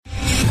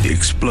the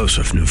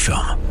explosive new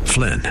film,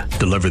 Flynn,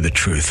 Deliver the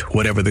Truth,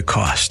 Whatever the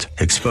Cost,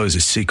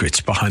 exposes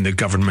secrets behind the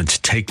government's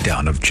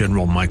takedown of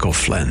General Michael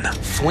Flynn.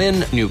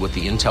 Flynn knew what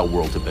the intel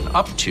world had been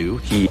up to.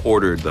 He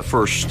ordered the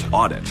first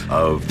audit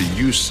of the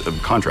use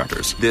of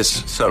contractors.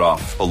 This set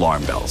off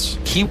alarm bells.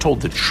 He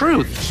told the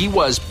truth. He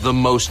was the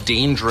most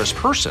dangerous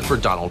person for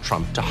Donald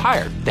Trump to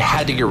hire. They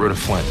had to get rid of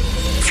Flynn.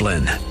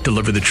 Flynn,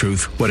 Deliver the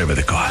Truth, Whatever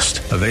the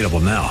Cost. Available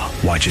now.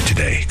 Watch it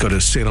today. Go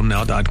to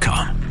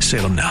salemnow.com.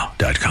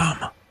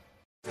 salemnow.com.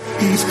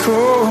 He's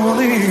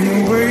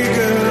calling, wake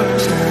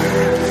up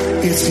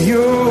time. It's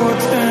your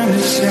time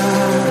to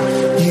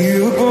shine.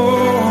 You were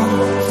born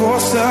for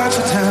such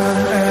a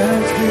time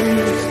as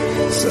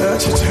this.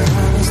 Such a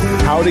time as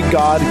this. How did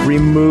God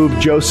remove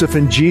Joseph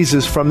and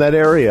Jesus from that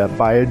area?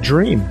 By a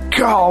dream.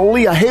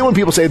 Golly, I hate when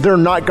people say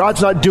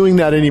God's not doing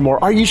that anymore.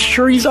 Are you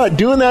sure he's not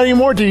doing that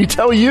anymore? Did he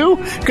tell you?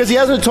 Because he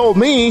hasn't told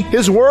me.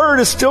 His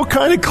word is still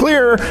kind of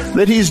clear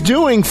that he's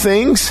doing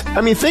things. I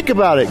mean, think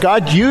about it.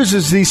 God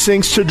uses these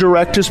things to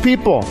direct his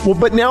people. Well,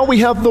 but now we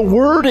have the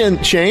word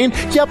in, Shane.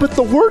 Yeah, but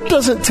the word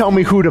doesn't tell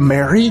me who to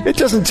marry. It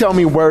doesn't tell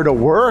me where to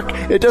work.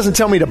 It doesn't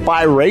tell me to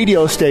buy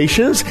radio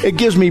stations. It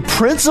gives me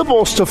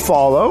principles to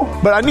follow,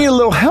 but I need a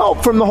little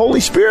help from the Holy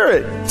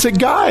Spirit. It's a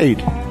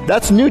guide.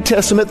 That's New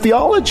Testament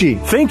theology.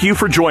 Thank you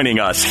for joining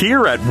us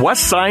here at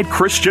Westside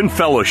Christian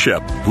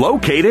Fellowship,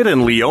 located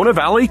in Leona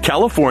Valley,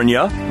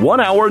 California, 1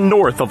 hour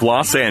north of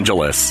Los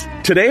Angeles.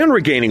 Today on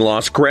Regaining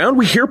Lost Ground,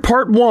 we hear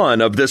part 1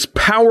 of this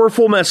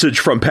powerful message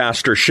from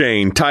Pastor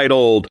Shane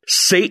titled,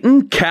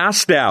 Satan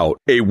Cast Out,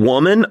 a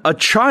Woman, a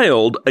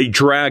Child, a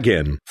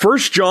Dragon.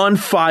 1 John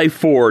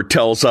 5:4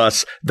 tells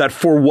us that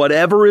for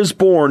whatever is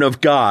born of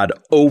God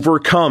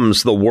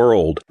overcomes the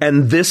world.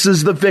 And this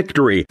is the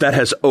victory that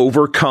has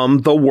overcome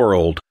the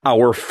world,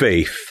 our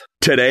faith.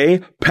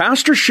 Today,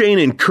 Pastor Shane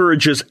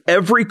encourages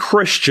every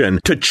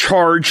Christian to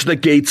charge the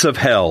gates of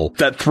hell,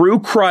 that through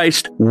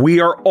Christ, we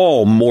are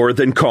all more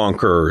than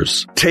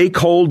conquerors. Take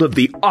hold of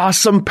the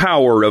awesome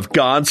power of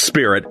God's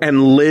Spirit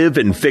and live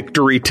in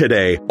victory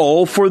today,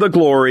 all for the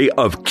glory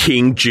of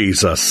King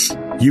Jesus.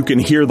 You can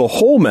hear the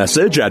whole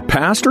message at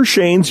Pastor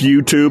Shane's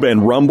YouTube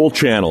and Rumble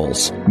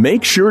channels.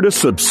 Make sure to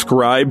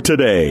subscribe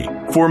today.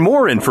 For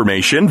more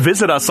information,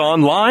 visit us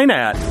online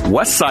at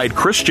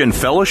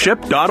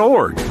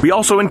westsidechristianfellowship.org. We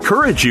also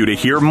encourage you to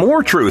hear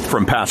more truth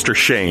from Pastor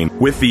Shane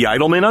with the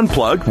Idleman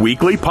Unplugged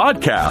weekly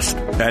podcast.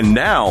 And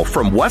now,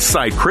 from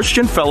Westside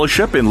Christian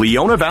Fellowship in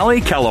Leona Valley,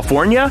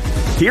 California,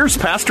 here's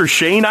Pastor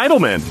Shane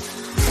Idleman.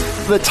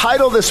 The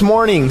title this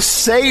morning,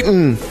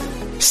 Satan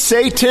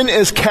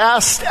is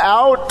cast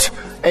out,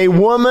 a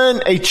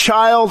woman, a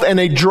child, and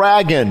a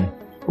dragon.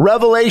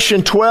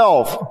 Revelation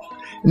 12.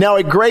 Now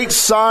a great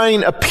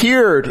sign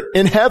appeared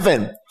in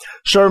heaven.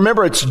 So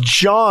remember, it's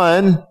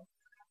John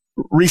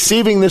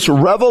receiving this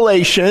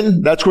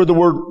revelation. That's where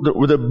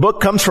the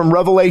book comes from,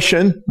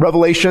 Revelation,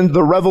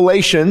 the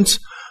revelations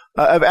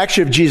of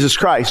Jesus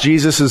Christ.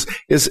 Jesus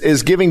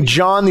is giving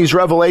John these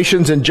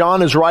revelations, and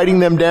John is writing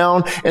them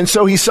down. And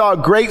so he saw a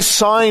great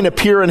sign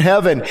appear in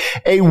heaven,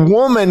 a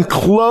woman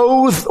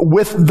clothed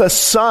with the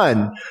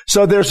sun.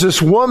 So there's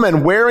this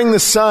woman wearing the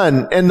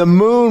sun, and the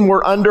moon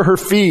were under her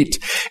feet,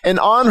 and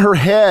on her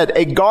head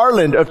a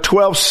garland of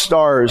 12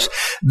 stars.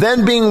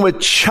 Then being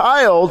with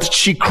child,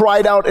 she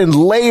cried out in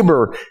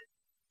labor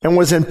and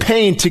was in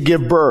pain to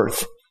give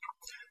birth.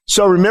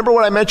 So remember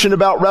what I mentioned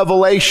about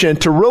Revelation.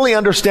 To really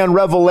understand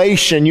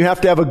Revelation, you have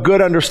to have a good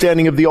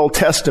understanding of the Old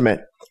Testament,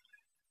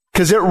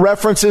 because it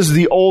references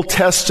the Old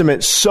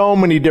Testament so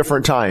many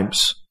different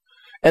times.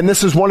 And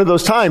this is one of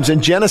those times.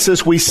 In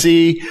Genesis, we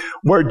see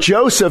where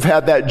Joseph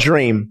had that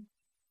dream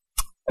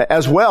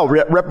as well,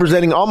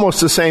 representing almost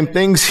the same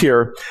things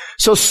here.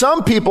 So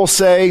some people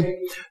say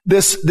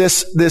this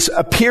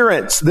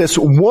appearance, this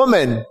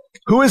woman,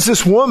 who is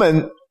this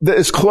woman that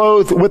is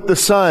clothed with the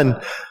sun?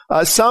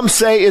 Some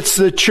say it's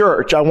the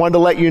church. I wanted to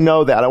let you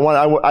know that.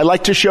 I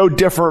like to show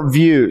different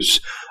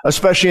views,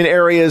 especially in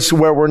areas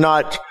where we're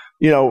not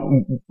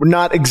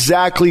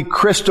exactly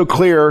crystal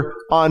clear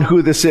on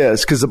who this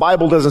is, because the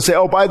Bible doesn't say,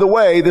 oh, by the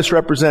way, this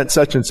represents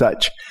such and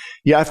such.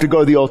 You have to go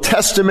to the Old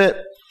Testament.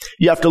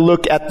 You have to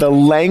look at the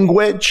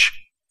language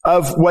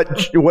of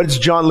what is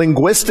John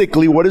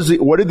linguistically. What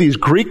do these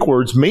Greek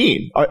words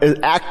mean?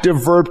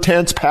 Active verb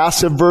tense,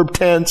 passive verb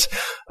tense,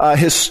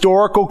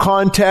 historical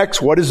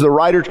context. What is the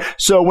writer?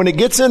 So when it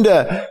gets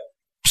into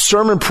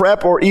sermon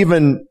prep or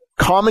even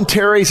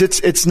commentaries,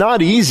 it's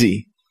not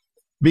easy,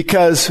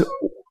 because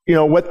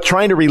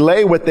trying to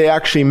relay what they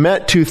actually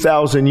meant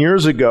 2,000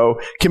 years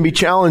ago can be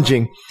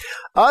challenging.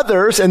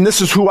 Others, and this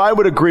is who I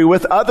would agree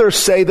with, others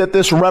say that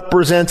this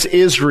represents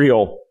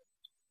Israel.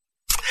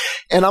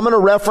 And I'm going to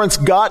reference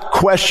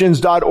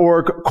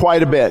gotquestions.org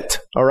quite a bit.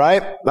 All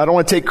right. I don't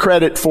want to take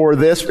credit for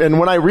this. And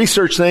when I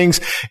research things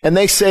and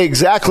they say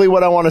exactly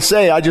what I want to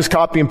say, I just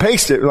copy and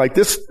paste it. Like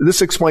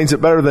this explains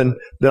it better than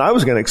I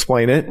was going to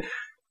explain it.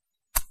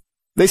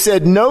 They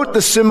said, note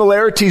the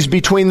similarities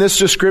between this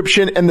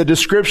description and the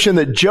description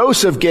that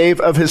Joseph gave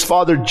of his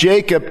father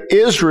Jacob,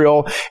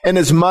 Israel, and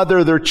his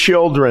mother, their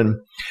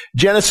children.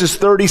 Genesis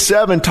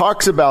 37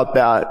 talks about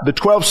that. The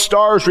 12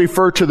 stars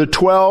refer to the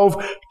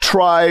 12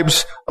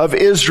 tribes of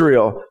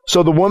Israel.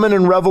 So the woman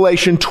in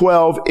Revelation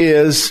 12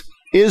 is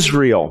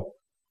Israel.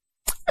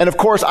 And of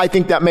course, I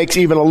think that makes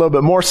even a little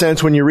bit more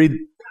sense when you read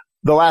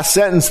the last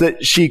sentence,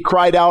 that she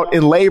cried out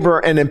in labor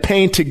and in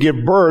pain to give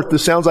birth.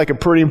 This sounds like a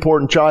pretty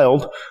important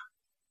child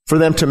for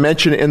them to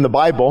mention in the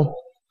Bible.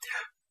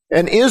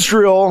 And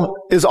Israel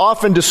is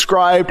often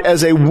described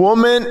as a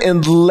woman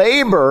in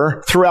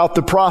labor throughout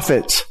the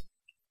prophets.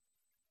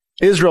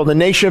 Israel, the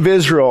nation of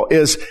Israel,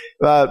 is,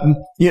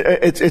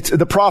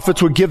 the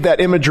prophets would give that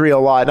imagery a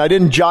lot. And I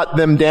didn't jot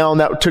them down.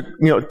 That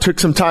took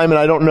some time, and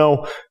I don't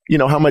know,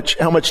 how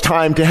much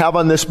time to have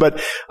on this.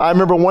 But I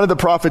remember one of the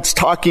prophets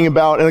talking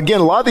about, and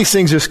again, a lot of these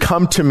things just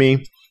come to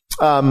me,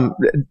 and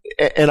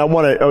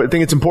I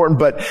think it's important,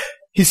 but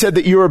he said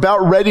that you were about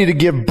ready to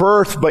give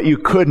birth, but you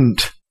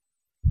couldn't.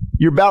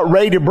 You're about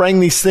ready to bring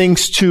these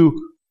things to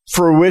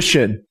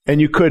fruition, and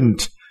you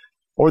couldn't.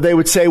 Or they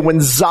would say,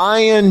 when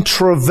Zion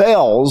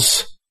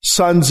travails,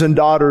 sons and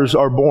daughters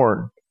are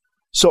born.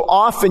 So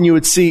often you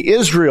would see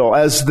Israel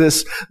as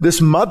this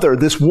mother,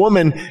 this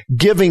woman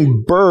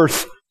giving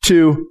birth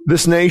to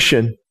this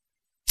nation.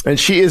 And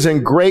she is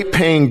in great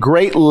pain,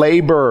 great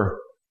labor.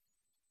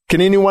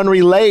 Can anyone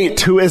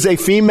relate who is a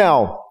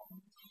female?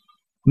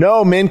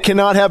 No, men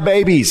cannot have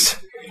babies.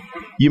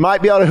 You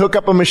might be able to hook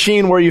up a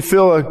machine where you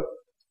feel a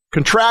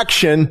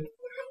contraction,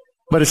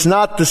 but it's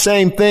not the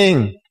same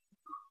thing.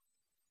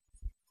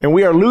 And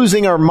we are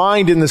losing our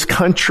mind in this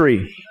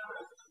country.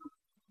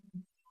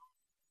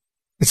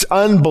 It's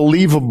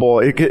unbelievable.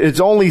 It's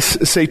only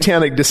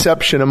satanic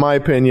deception, in my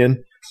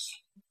opinion.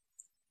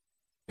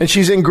 And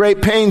she's in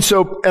great pain.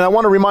 And I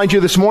want to remind you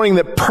this morning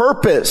that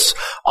purpose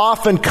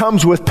often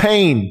comes with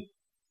pain.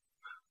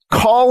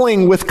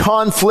 Calling with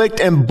conflict,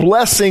 and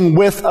blessing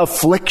with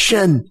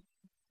affliction.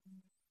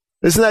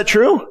 Isn't that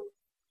true?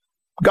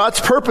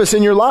 God's purpose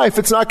in your life,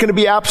 it's not going to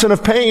be absent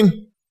of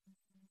pain.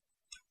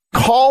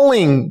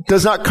 Calling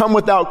does not come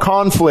without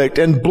conflict,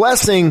 and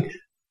blessing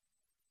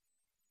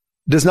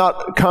does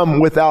not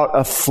come without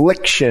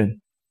affliction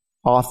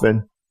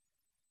often.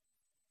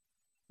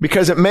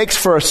 Because it makes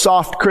for a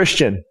soft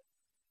Christian.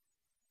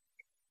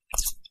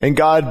 And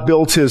God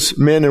builds his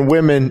men and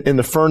women in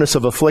the furnace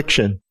of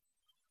affliction.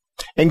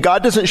 And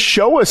God doesn't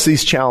show us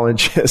these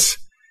challenges.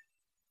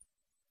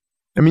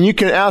 I mean, you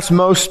can ask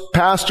most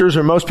pastors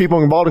or most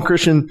people involved in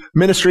Christian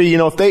ministry,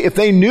 if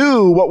they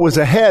knew what was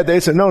ahead, they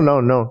said,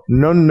 no.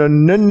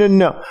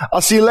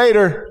 I'll see you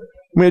later.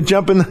 I'm going to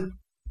jump in,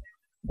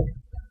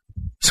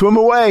 swim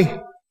away,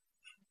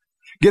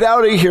 get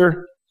out of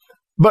here.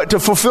 But to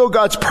fulfill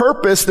God's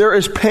purpose, there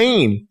is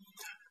pain,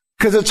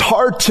 because it's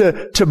hard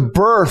to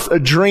birth a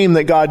dream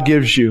that God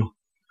gives you.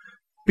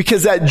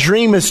 Because that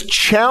dream is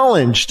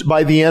challenged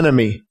by the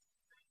enemy.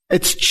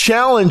 It's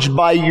challenged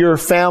by your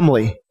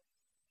family.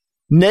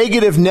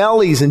 Negative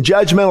Nellies and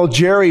judgmental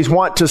Jerrys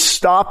want to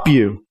stop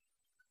you.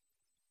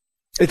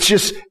 It's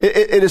just,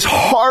 it is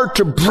hard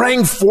to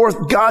bring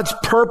forth God's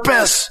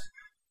purpose.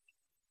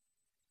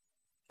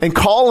 And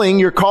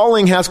your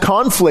calling has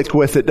conflict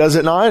with it, does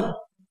it not?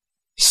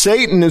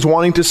 Satan is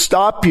wanting to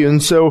stop you.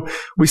 And so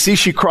we see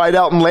she cried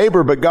out in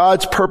labor, but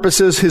God's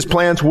purposes, his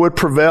plans would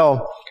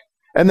prevail.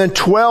 And then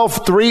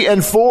 12, 3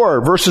 and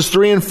 4, verses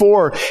 3 and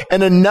 4.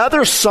 And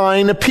another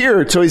sign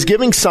appeared. So he's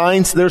giving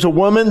signs. There's a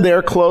woman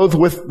there clothed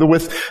with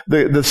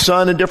the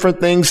sun and different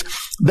things.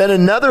 Then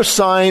another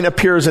sign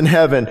appears in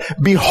heaven.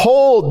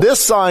 Behold, this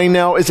sign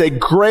now is a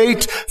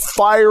great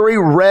fiery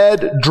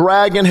red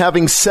dragon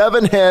having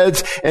 7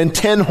 heads and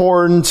 10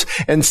 horns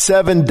and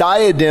 7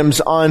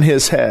 diadems on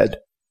his head.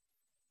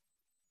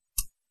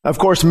 Of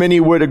course, many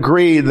would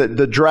agree that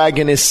the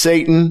dragon is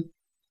Satan.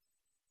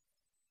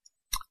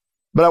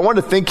 But I want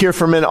to think here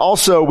for a minute.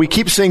 Also, we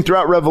keep seeing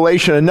throughout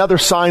Revelation, another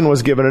sign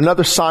was given.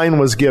 Another sign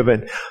was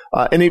given.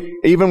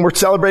 Even we're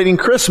celebrating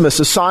Christmas.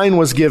 A sign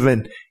was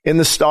given in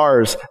the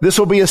stars. This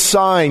will be a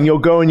sign. You'll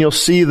go and you'll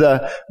see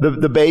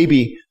the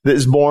baby that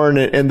is born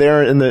and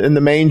there in the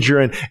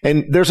manger.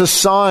 And there's a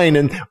sign,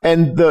 and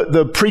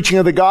the preaching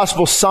of the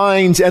gospel,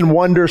 signs and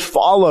wonders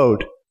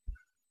followed.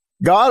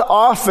 God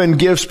often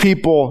gives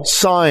people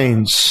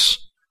signs.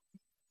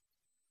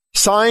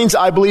 Signs,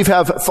 I believe,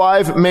 have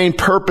 5 main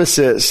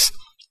purposes.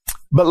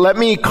 But let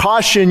me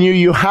caution you,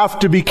 you have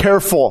to be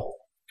careful.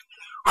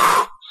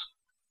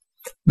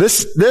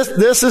 This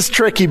is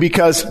tricky,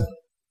 because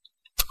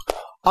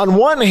on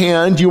one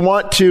hand, you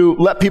want to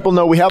let people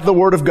know we have the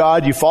Word of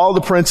God, you follow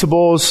the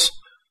principles.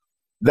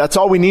 That's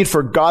all we need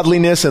for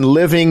godliness and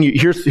living.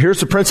 Here's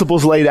the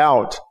principles laid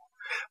out.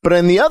 But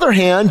on the other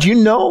hand, you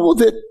know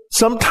that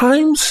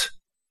sometimes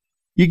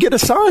you get a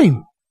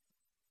sign.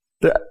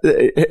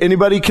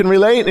 Anybody can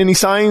relate? Any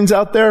signs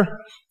out there?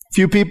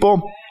 Few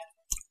people?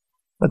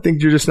 I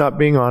think you're just not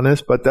being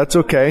honest, but that's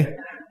okay.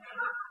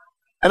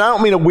 And I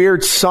don't mean a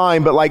weird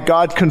sign, but like,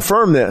 God,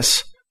 confirm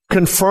this.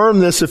 Confirm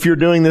this if you're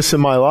doing this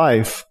in my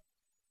life.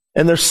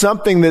 And there's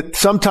something that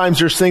sometimes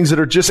there's things that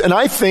are just, and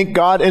I think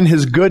God in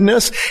His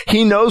goodness,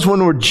 He knows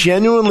when we're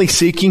genuinely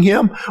seeking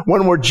Him,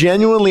 when we're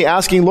genuinely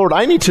asking, Lord,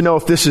 I need to know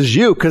if this is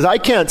you, because I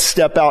can't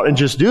step out and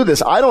just do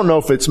this. I don't know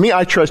if it's me.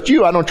 I trust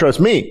you. I don't trust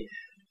me.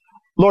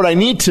 Lord, I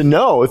need to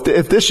know if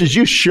this is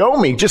you. Show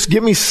me. Just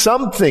give me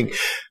something.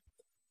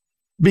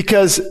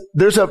 Because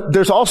there's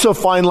also a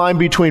fine line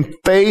between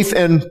faith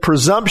and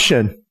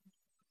presumption.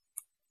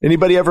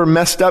 Anybody ever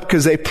messed up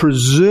because they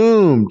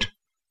presumed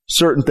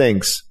certain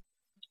things?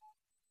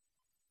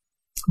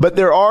 But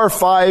there are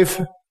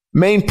 5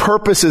 main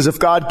purposes if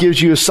God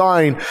gives you a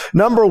sign.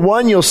 Number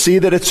 1, you'll see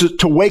that it's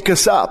to wake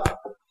us up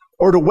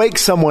or to wake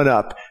someone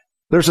up.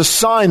 There's a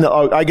sign that,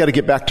 oh, I got to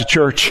get back to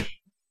church.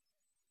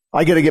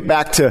 I got to get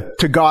back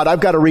to God. I've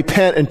got to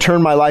repent and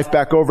turn my life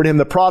back over to Him.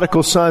 The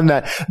prodigal son,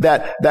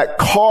 that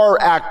car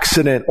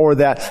accident or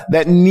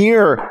that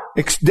near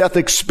death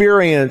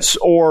experience,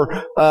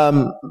 or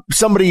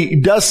somebody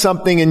does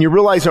something and you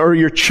realize, or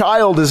your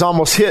child is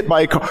almost hit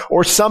by a car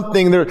or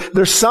something.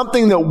 There's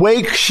something that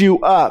wakes you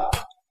up.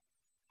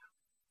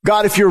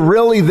 God, if you're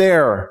really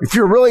there,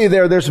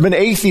 there's been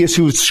atheists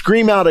who would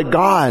scream out at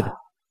God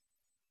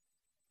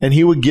and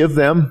He would give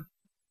them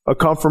a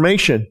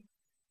confirmation.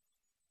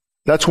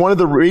 That's one of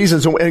the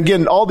reasons. And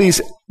again, all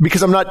these,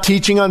 because I'm not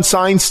teaching on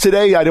signs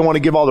today, I don't want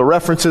to give all the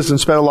references and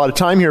spend a lot of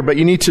time here, but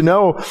you need to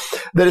know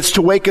that it's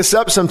to wake us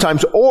up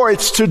sometimes, or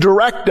it's to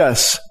direct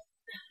us.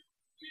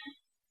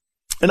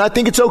 And I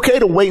think it's okay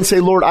to wait and say,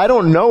 Lord, I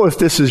don't know if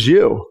this is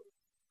you.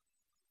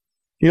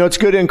 You know, it's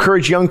good to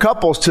encourage young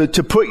couples to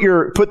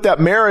put that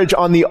marriage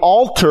on the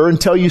altar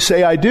until you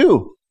say, I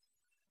do.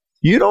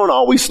 You don't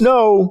always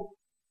know.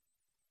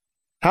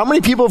 How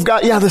many people have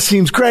got, yeah, this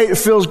seems great, it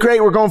feels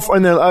great, we're going for,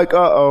 and they're like,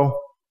 uh-oh.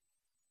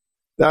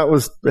 That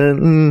was, what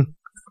do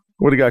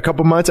you got, a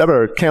couple months? I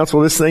better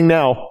cancel this thing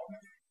now.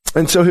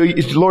 And so,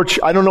 Lord,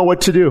 I don't know what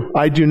to do.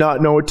 I do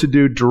not know what to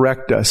do.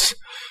 Direct us.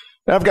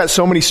 And I've got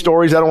so many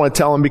stories, I don't want to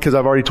tell them because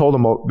I've already told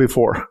them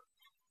before.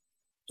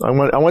 I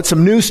want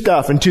some new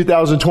stuff in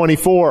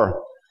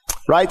 2024.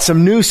 Right?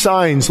 Some new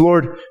signs.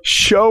 Lord,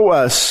 show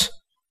us.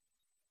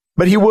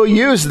 But He will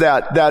use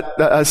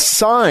that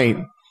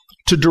sign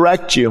to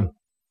direct you.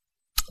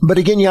 But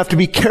again, you have to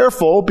be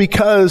careful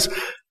because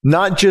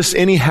not just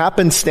any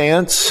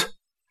happenstance.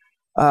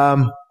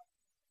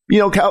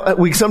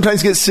 We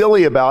sometimes get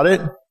silly about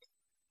it.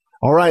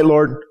 All right,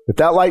 Lord, if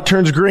that light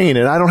turns green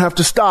and I don't have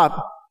to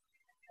stop,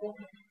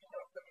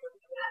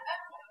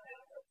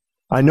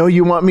 I know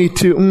you want me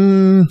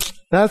to,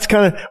 that's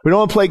kind of, we don't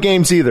want to play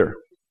games either.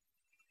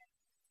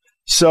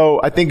 So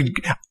I think,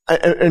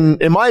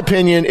 in my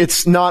opinion,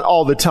 it's not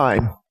all the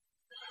time.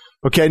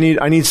 Okay,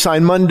 I need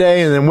sign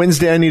Monday, and then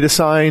Wednesday I need a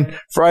sign,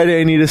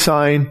 Friday I need a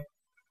sign,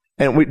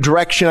 and with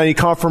direction I need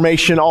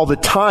confirmation all the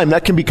time.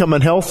 That can become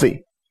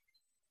unhealthy.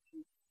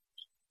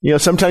 You know,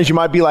 sometimes you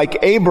might be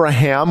like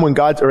Abraham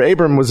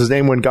Abram was his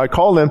name when God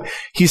called him.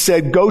 He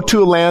said, go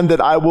to a land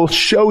that I will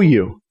show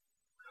you.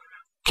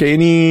 Okay,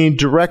 any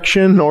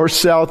direction, north,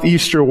 south,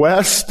 east, or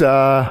west,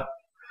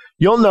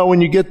 you'll know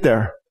when you get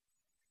there.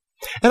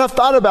 And I've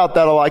thought about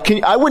that a lot.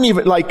 I wouldn't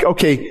even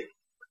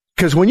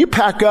because when you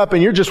pack up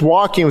and you're just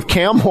walking with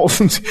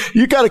camels,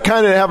 you got to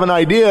kind of have an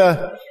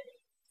idea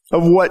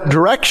of what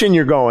direction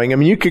you're going. I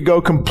mean, you could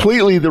go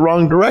completely the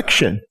wrong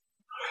direction.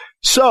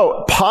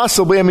 So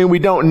possibly, we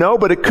don't know,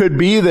 but it could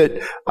be that,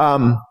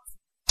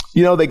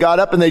 they got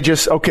up and they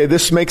just, okay,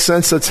 this makes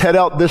sense. Let's head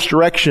out this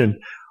direction.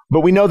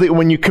 But we know that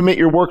when you commit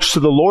your works to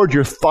the Lord,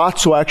 your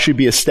thoughts will actually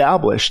be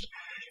established.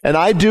 And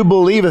I do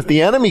believe if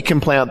the enemy can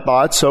plant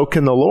thoughts, so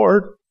can the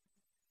Lord.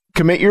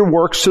 Commit your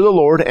works to the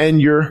Lord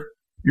and your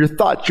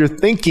thoughts, your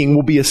thinking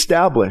will be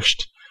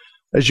established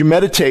as you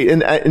meditate.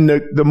 And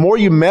the more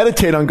you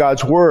meditate on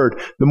God's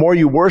Word, the more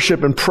you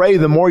worship and pray,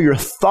 the more your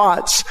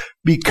thoughts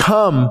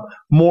become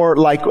more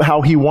like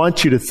how He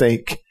wants you to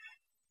think.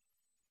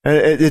 And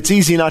it's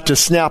easy not to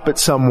snap at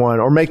someone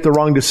or make the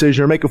wrong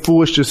decision or make a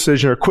foolish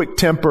decision or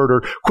quick-tempered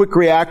or quick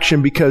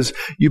reaction because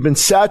you've been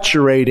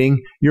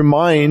saturating your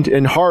mind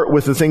and heart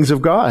with the things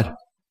of God.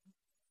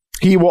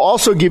 He will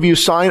also give you a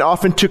sign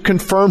often to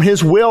confirm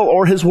His will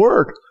or His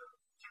Word.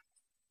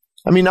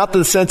 Not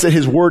the sense that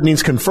His Word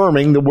needs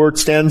confirming. The Word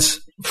stands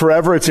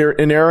forever. It's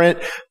inerrant.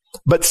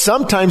 But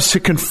sometimes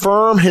to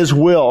confirm His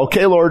will.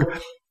 Okay, Lord,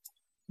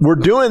 we're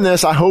doing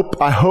this. I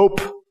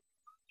hope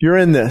you're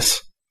in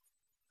this.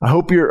 I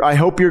hope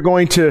you're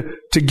going to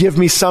give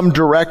me some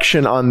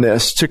direction on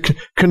this, to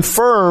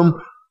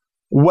confirm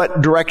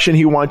what direction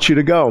He wants you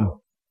to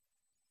go.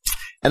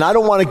 And I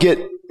don't want to get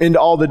into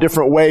all the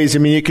different ways.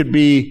 It could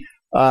be,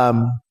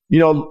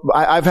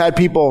 I've had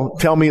people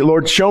tell me,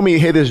 Lord, show me,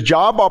 hey, this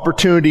job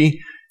opportunity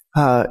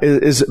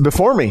is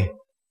before me.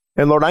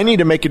 And Lord, I need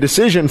to make a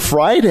decision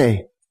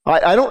Friday.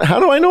 How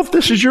do I know if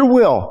this is your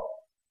will?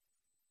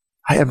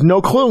 I have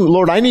no clue.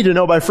 Lord, I need to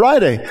know by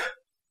Friday.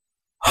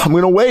 I'm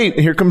going to wait.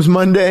 Here comes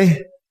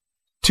Monday,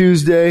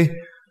 Tuesday,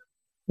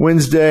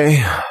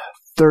 Wednesday,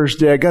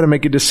 Thursday. I got to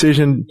make a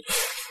decision.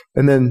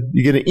 And then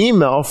you get an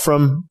email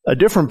from a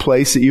different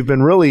place that you've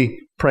been really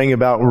praying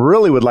about and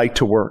really would like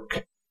to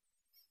work.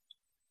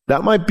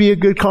 that might be a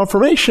good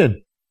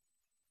confirmation.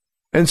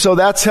 And so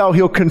that's how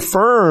he'll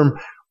confirm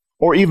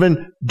or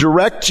even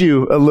direct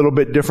you a little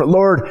bit different.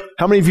 Lord,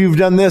 how many of you have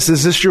done this?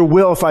 Is this your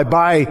will if I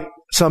buy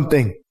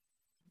something?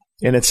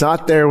 And it's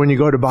not there when you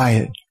go to buy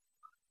it.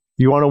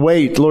 You want to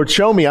wait. Lord,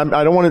 show me.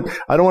 I don't want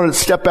to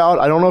step out.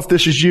 I don't know if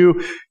this is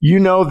you. You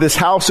know this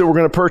house that we're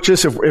going to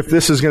purchase, if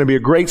this is going to be a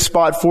great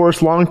spot for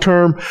us long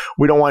term.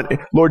 We don't want,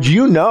 Lord,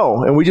 you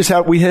know, and we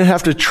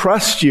have to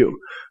trust you.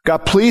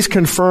 God, please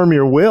confirm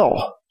your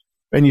will.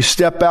 And you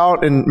step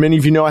out, and many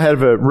of you know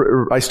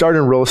I started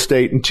in real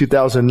estate in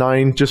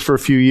 2009, just for a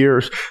few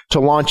years,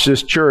 to launch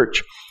this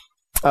church.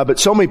 But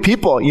so many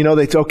people,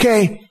 they say,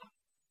 okay,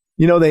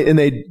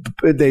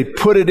 they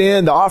put it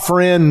in, the offer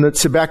in. Let's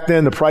say back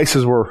then the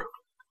prices were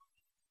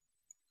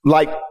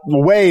like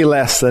way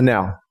less than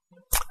now.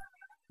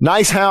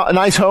 Nice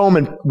home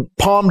in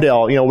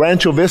Palmdale,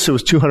 Rancho Vista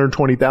was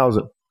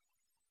 $220,000.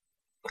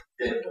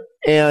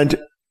 And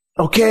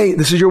okay,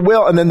 this is your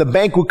will. And then the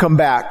bank would come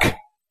back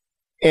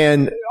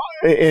and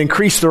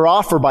increase their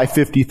offer by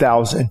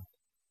 $50,000.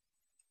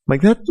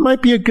 Like, that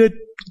might be a good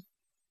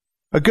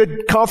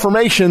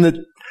confirmation that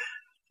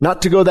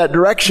not to go that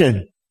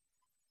direction.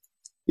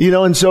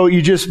 And so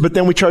but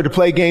then we try to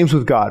play games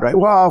with God, right?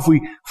 Well, if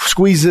we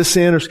squeeze this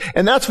in,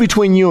 and that's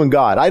between you and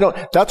God.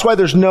 That's why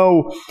there's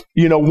no,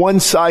 one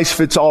size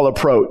fits all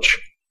approach,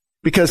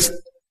 because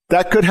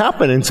that could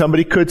happen and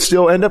somebody could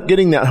still end up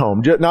getting that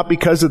home, not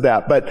because of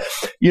that. But,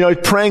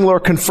 praying,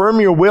 Lord,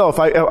 confirm your will. If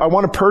I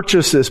want to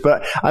purchase this,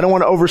 but I don't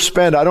want to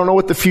overspend. I don't know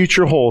what the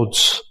future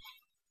holds.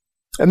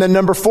 And then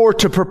number 4,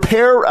 to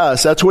prepare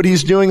us. That's what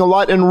he's doing a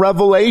lot in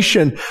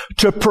Revelation,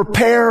 to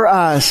prepare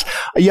us.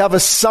 You have a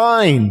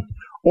sign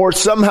or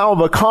somehow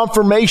of a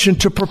confirmation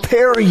to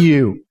prepare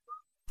you.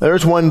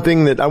 There's one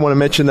thing that I want to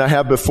mention that I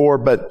have before,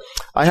 but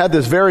I had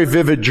this very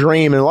vivid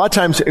dream. And a lot of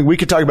times we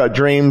could talk about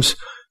dreams,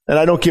 and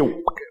I don't get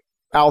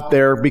out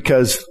there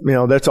because,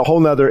 that's a whole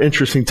nother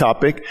interesting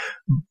topic.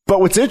 But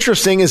what's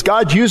interesting is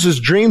God uses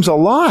dreams a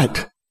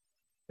lot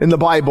in the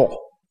Bible.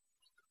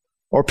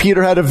 Or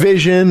Peter had a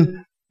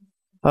vision.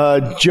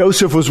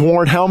 Joseph was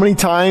warned how many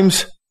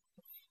times?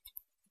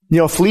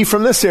 Flee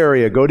from this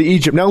area, go to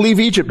Egypt. Now leave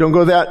Egypt, don't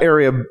go to that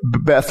area,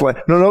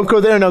 Bethlehem. No, don't go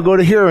there, now go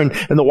to here. And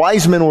the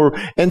wise men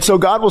and so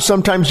God will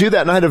sometimes do that.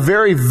 And I had a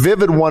very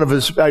vivid one of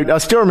his, I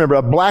still remember,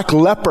 a black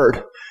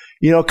leopard,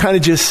 kind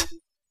of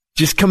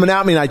just coming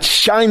at me, and I'd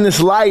shine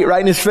this light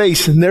right in his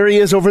face, and there he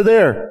is over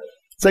there.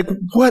 It's like,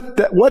 what,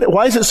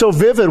 why is it so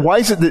vivid? Why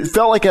is it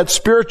felt like it had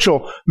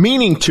spiritual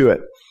meaning to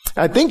it?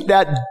 I think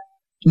that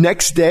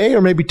next day,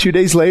 or maybe 2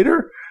 days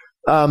later,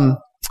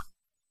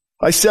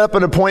 I set up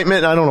an appointment,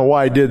 and I don't know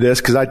why I did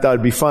this, because I thought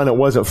it'd be fun. It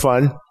wasn't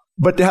fun.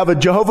 But to have a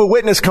Jehovah's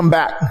Witness come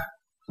back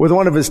with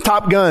one of his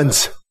top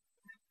guns.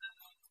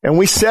 And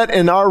we sat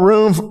in our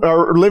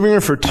living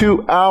room for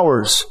 2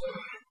 hours.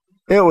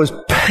 It was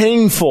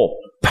painful.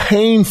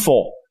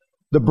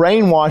 The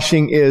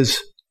brainwashing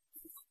is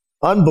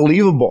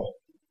unbelievable.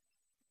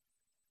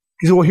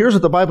 He said, well, here's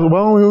what the Bible,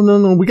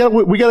 no, we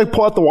gotta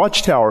pull out the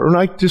watchtower.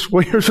 And here's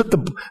what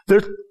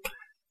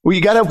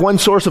you gotta have one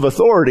source of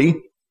authority.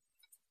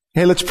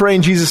 Hey, let's pray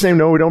in Jesus' name.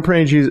 No, we don't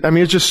pray in Jesus. I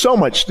mean, it's just so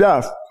much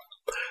stuff.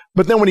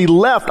 But then when he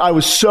left, I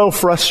was so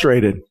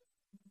frustrated.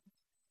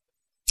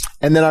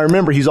 And then I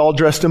remember he's all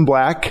dressed in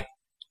black,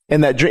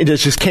 and that dream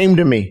just came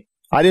to me.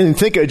 I didn't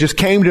think it just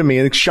came to me,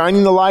 and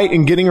shining the light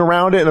and getting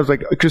around it. And I was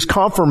like, just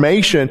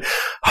confirmation,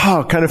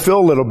 kind of feel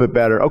a little bit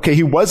better. Okay,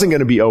 he wasn't going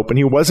to be open.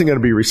 He wasn't going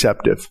to be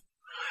receptive.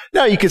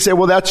 Now you could say,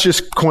 well, that's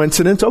just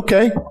coincidence.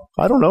 Okay.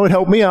 I don't know. It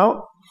helped me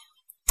out.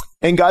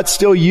 And God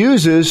still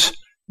uses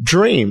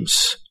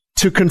dreams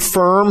to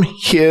confirm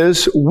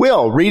his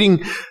will,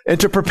 reading and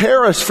to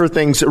prepare us for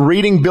things.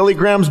 Reading Billy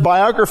Graham's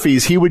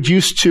biographies, he would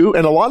used to,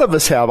 and a lot of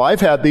us have.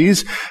 I've had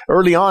these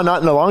early on,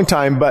 not in a long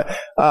time, but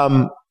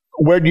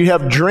where you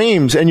have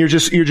dreams and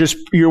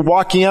you're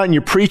walking out and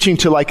you're preaching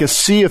to like a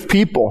sea of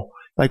people.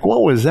 Like,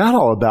 what was that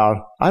all about?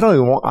 I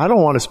don't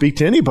want to speak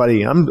to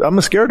anybody. I'm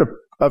scared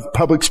of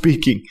public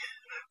speaking.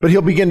 But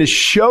he'll begin to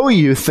show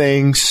you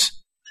things,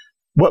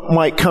 what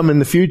might come in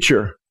the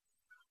future,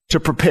 to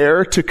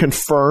prepare, to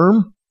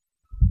confirm.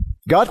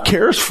 God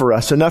cares for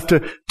us enough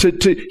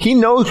to he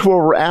knows where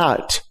we're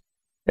at.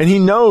 And he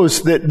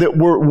knows that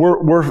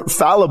we're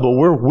fallible,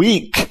 we're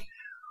weak.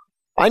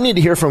 I need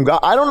to hear from God.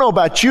 I don't know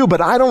about you, but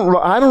I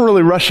don't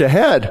really rush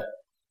ahead.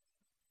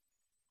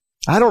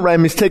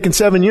 It's taken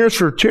 7 years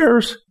for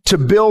chairs. To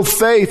build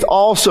faith,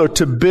 also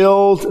to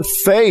build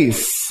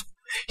faith.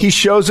 He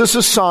shows us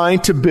a sign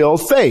to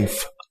build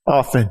faith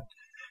often.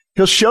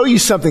 He'll show you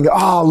something.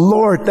 Oh,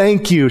 Lord,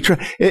 thank you.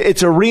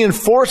 It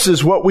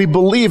reinforces what we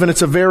believe, and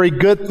it's a very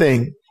good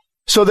thing.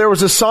 So there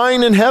was a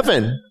sign in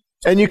heaven,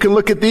 and you can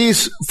look at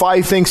these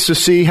 5 things to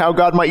see how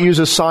God might use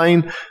a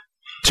sign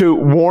to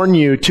warn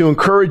you, to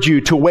encourage you,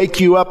 to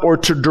wake you up, or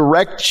to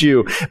direct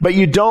you. But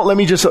let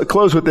me just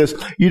close with this.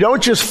 You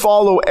don't just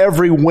follow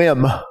every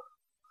whim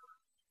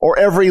or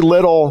every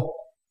little,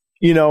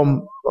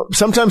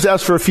 sometimes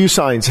ask for a few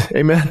signs.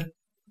 Amen.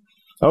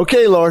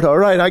 Okay, Lord. All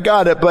right. I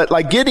got it. But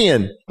like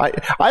Gideon,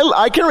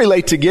 I can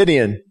relate to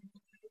Gideon.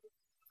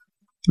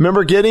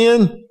 Remember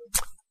Gideon?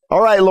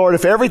 All right, Lord,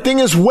 if everything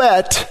is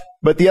wet,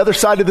 but the other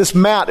side of this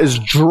mat is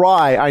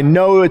dry, I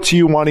know it's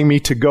you wanting me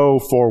to go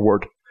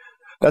forward.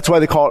 That's why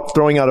they call it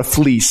throwing out a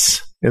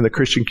fleece in the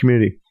Christian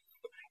community.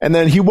 And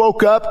then he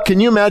woke up. Can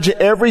you imagine?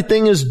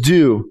 Everything is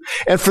due.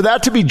 And for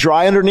that to be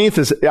dry underneath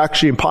is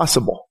actually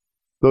impossible.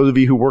 Those of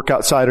you who work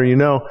outside or you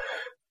know.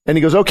 And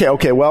he goes,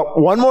 okay, well,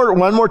 one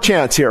more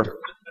chance here.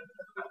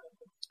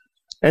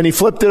 And he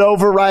flipped it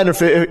over, right?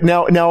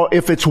 Now,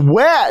 if it's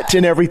wet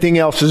and everything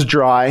else is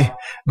dry,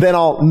 then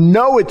I'll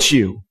know it's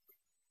you.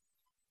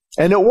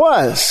 And it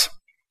was.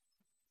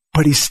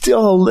 But he's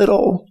still a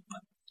little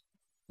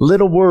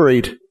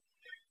worried.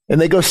 And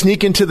they go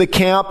sneak into the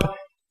camp,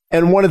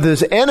 and one of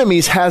his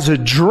enemies has a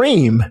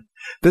dream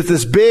that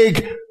this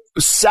big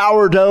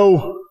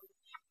sourdough,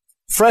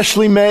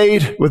 freshly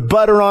made with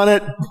butter on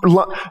it,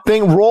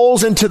 thing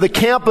rolls into the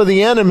camp of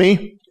the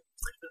enemy.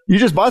 You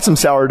just bought some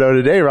sourdough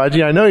today,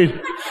 Raji. I know you.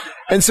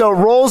 And so it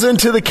rolls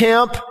into the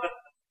camp,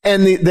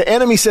 and the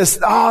enemy says,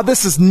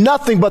 this is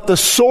nothing but the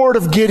sword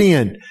of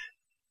Gideon.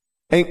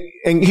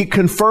 And he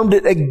confirmed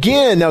it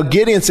again. Now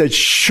Gideon said,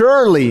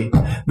 surely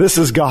this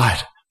is God.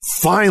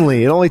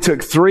 Finally, it only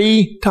took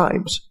 3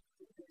 times.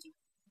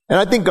 And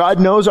I think God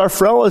knows our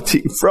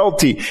frailty.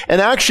 And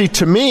actually,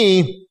 to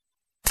me,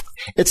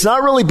 it's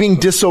not really being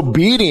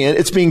disobedient,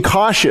 it's being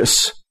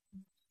cautious.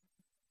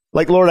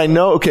 Like, Lord, I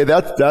know, okay,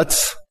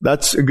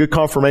 that's a good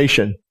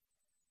confirmation.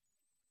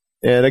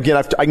 And again,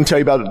 I can tell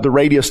you about the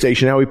radio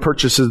station, how we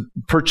purchased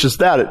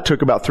that. It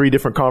took about 3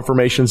 different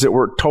confirmations that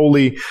were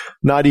totally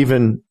not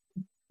even,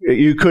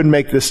 you couldn't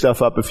make this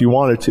stuff up if you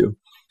wanted to.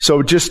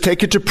 So just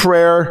take it to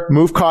prayer,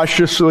 move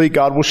cautiously,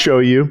 God will show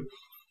you.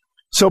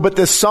 So, but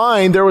this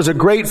sign, there was a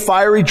great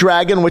fiery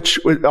dragon, which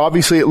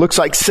obviously it looks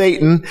like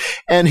Satan,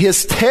 and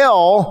his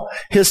tail,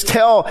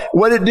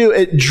 what did it do?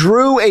 It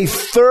drew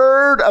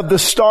 1/3 of the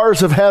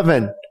stars of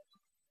heaven,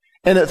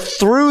 and it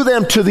threw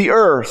them to the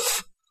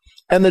earth.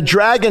 And the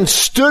dragon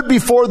stood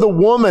before the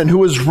woman who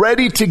was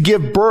ready to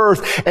give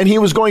birth, and he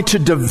was going to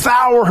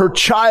devour her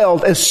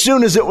child as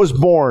soon as it was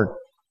born.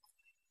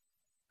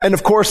 And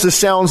of course, this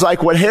sounds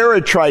like what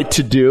Herod tried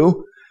to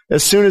do.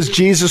 As soon as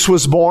Jesus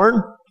was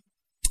born,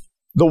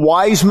 the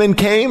wise men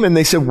came and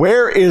they said,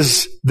 where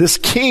is this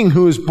king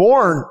who is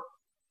born?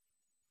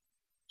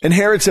 And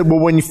Herod said, well,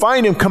 when you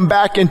find him, come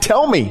back and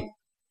tell me.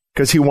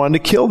 Because he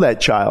wanted to kill that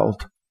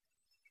child.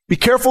 Be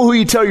careful who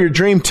you tell your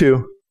dream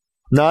to.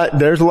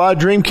 There's a lot of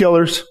dream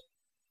killers.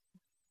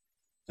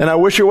 And I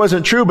wish it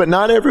wasn't true, but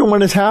not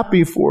everyone is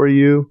happy for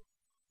you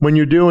when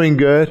you're doing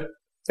good.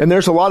 And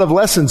there's a lot of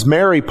lessons.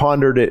 Mary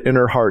pondered it in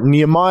her heart.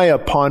 Nehemiah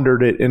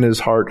pondered it in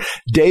his heart.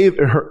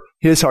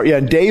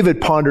 And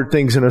David pondered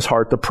things in his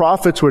heart. The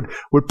prophets would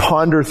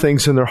ponder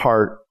things in their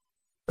heart.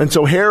 And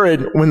so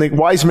Herod, when the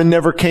wise men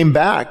never came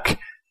back,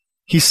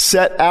 he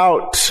set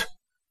out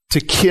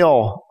to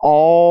kill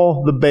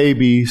all the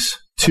babies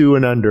 2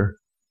 and under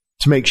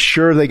to make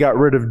sure they got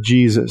rid of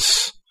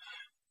Jesus.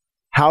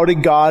 How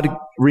did God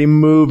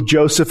remove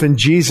Joseph and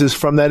Jesus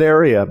from that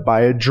area?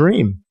 By a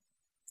dream.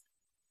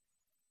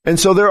 And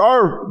so there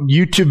are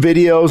YouTube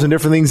videos and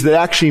different things that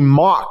actually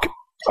mock,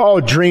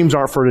 dreams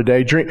aren't for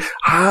today.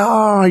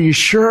 Are you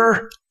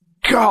sure?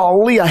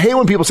 Golly, I hate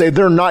when people say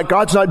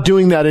God's not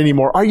doing that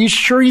anymore. Are you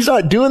sure he's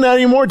not doing that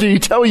anymore? Did he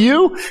tell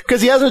you?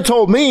 Because he hasn't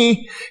told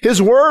me.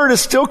 His word is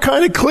still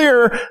kind of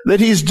clear that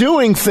he's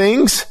doing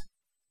things.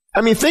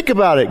 I mean, think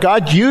about it.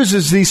 God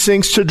uses these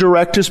things to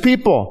direct his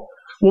people.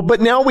 Well,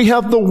 but now we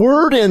have the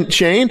word in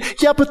Shane.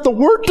 Yeah, but the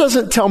word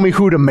doesn't tell me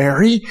who to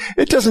marry.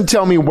 It doesn't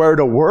tell me where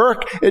to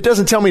work. It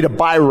doesn't tell me to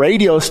buy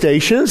radio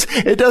stations.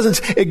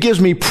 It gives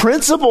me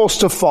principles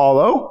to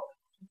follow.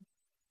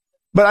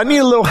 But I need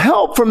a little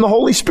help from the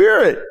Holy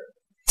Spirit.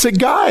 It's a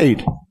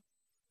guide.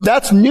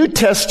 That's New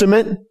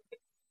Testament.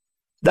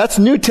 That's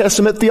New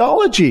Testament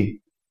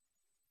theology.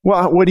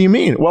 Well, what do you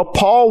mean? Well,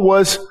 Paul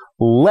was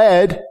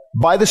led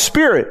by the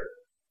Spirit,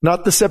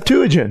 not the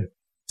Septuagint.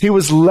 He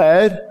was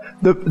led.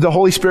 The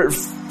Holy Spirit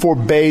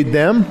forbidded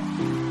them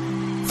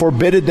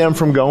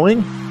from going.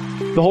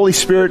 The Holy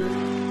Spirit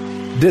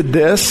did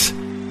this.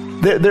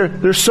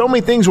 There's so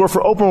many things where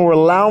we're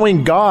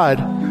allowing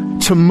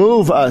God to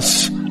move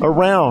us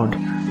around.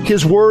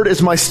 His word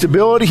is my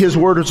stability. His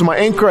word is my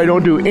anchor. I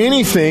don't do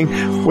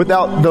anything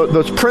without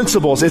those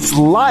principles. It's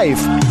life.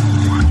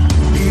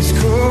 He's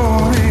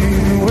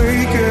calling,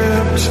 wake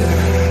up,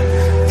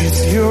 child.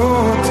 It's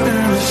your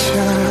turn to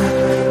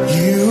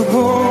shine. You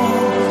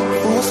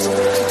born for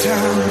such a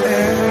time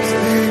as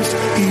this.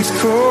 He's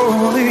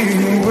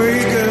calling,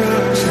 wake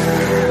up,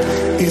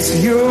 child.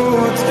 It's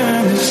your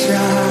turn to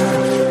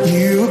shine.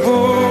 You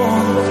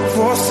born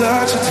for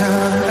such a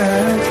time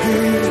as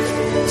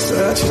this.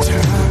 Such a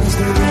time as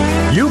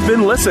this. You've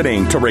been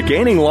listening to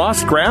Regaining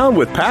Lost Ground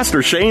with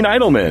Pastor Shane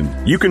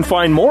Idleman. You can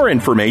find more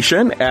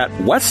information at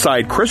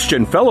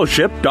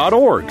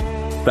westsidechristianfellowship.org.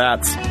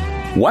 That's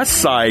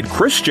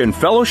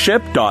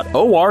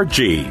westsidechristianfellowship.org.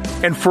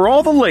 And for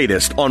all the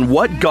latest on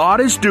what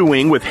God is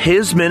doing with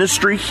His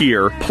ministry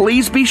here,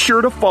 please be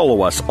sure to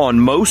follow us on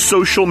most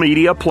social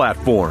media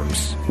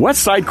platforms.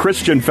 Westside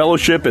Christian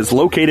Fellowship is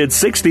located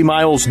 60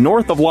 miles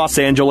north of Los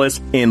Angeles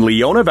in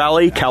Leona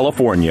Valley,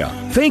 California.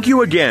 Thank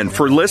you again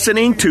for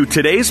listening to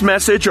today's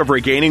message of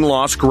Regaining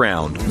Lost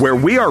Ground, where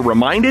we are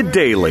reminded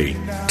daily,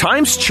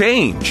 times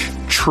change,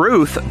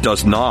 truth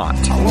does not.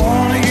 I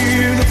want to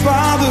hear the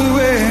Father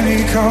when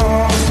He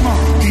calls.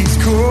 He's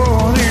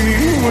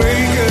calling,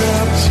 wake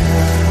up,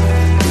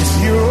 child. It's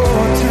your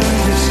turn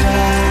to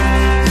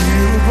shine.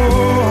 You were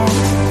born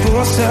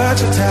for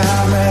such a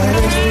time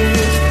as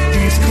this.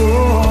 He's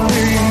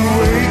calling,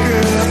 wake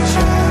up,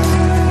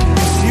 child.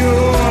 It's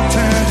your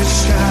turn to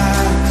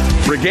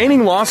shine.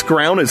 Regaining Lost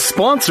Ground is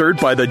sponsored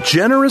by the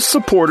generous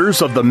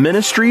supporters of the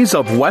ministries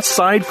of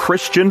Westside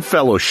Christian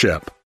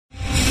Fellowship.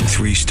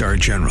 3-star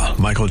General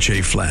Michael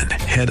J. Flynn,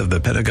 head of the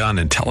Pentagon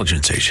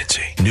Intelligence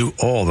Agency, knew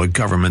all the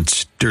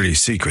government's dirty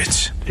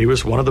secrets. He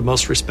was one of the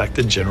most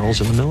respected generals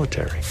in the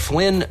military.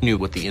 Flynn knew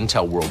what the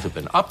intel world had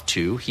been up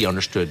to. He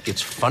understood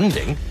its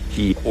funding.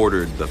 He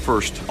ordered the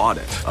first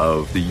audit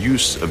of the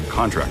use of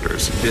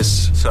contractors.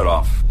 This set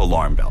off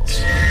alarm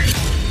bells.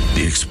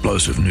 The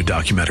explosive new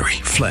documentary,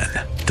 Flynn,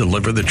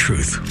 Deliver the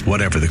Truth,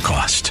 Whatever the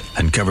Cost,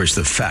 uncovers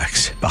the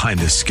facts behind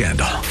this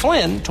scandal.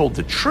 Flynn told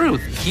the truth.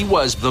 He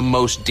was the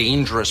most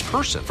dangerous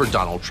person for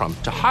Donald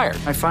Trump to hire.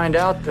 I find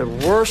out the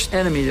worst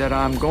enemy that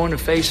I'm going to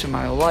face in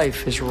my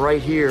life is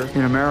right here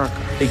in America.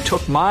 They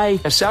took my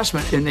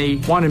assessment and they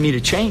wanted me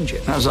to change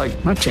it. And I was like,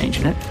 I'm not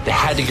changing it. They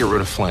had to get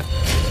rid of Flynn.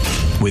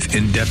 With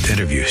in-depth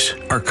interviews,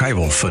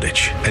 archival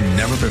footage, and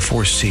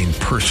never-before-seen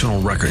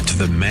personal records of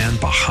the man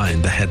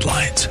behind the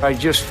headlines. I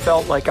just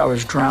felt like I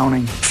was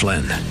drowning.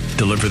 Flynn,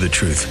 Deliver the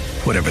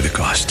Truth, Whatever the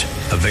Cost.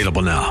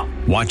 Available now.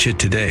 Watch it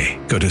today.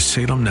 Go to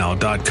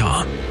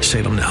salemnow.com.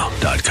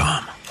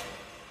 salemnow.com.